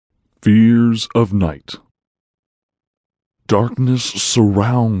Fears of Night. Darkness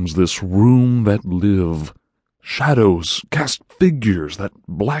surrounds this room that live. Shadows cast figures that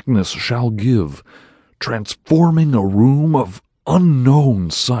blackness shall give, transforming a room of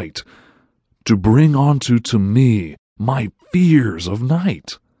unknown sight, to bring unto to me my fears of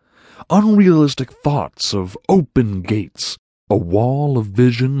night. Unrealistic thoughts of open gates, a wall of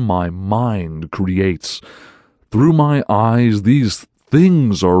vision my mind creates. Through my eyes these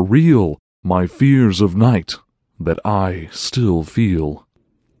things are real, my fears of night that I still feel.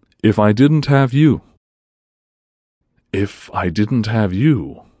 If I didn't have you. If I didn't have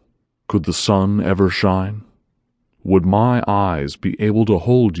you, could the sun ever shine? Would my eyes be able to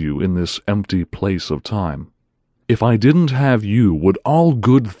hold you in this empty place of time? If I didn't have you, would all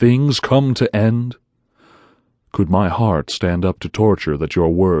good things come to end? Could my heart stand up to torture that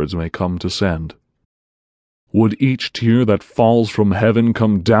your words may come to send? Would each tear that falls from heaven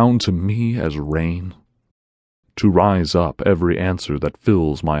come down to me as rain, to rise up every answer that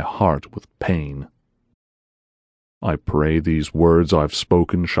fills my heart with pain? I pray these words I've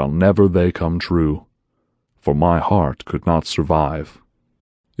spoken shall never they come true, for my heart could not survive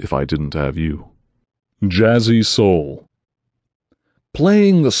if I didn't have you. Jazzy Soul.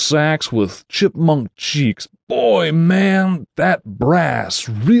 Playing the sax with chipmunk cheeks, boy, man, that brass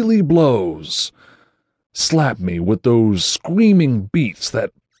really blows. Slap me with those screaming beats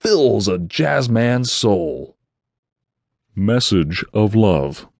that fills a jazzman's soul. Message of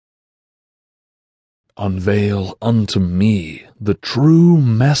Love. Unveil unto me the true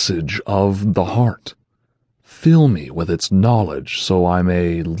message of the heart. Fill me with its knowledge so I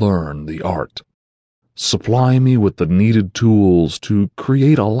may learn the art. Supply me with the needed tools to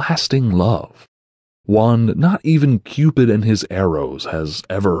create a lasting love, one not even Cupid and his arrows has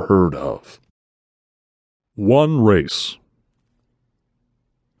ever heard of. One race.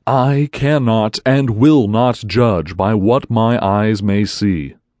 I cannot and will not judge by what my eyes may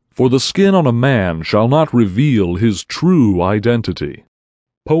see, for the skin on a man shall not reveal his true identity.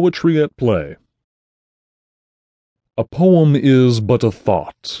 Poetry at play. A poem is but a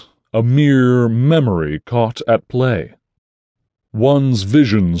thought, a mere memory caught at play. One's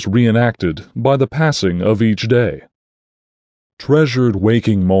visions reenacted by the passing of each day. Treasured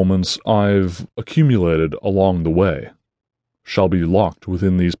waking moments I've accumulated along the way shall be locked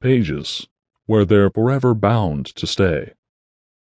within these pages, where they're forever bound to stay.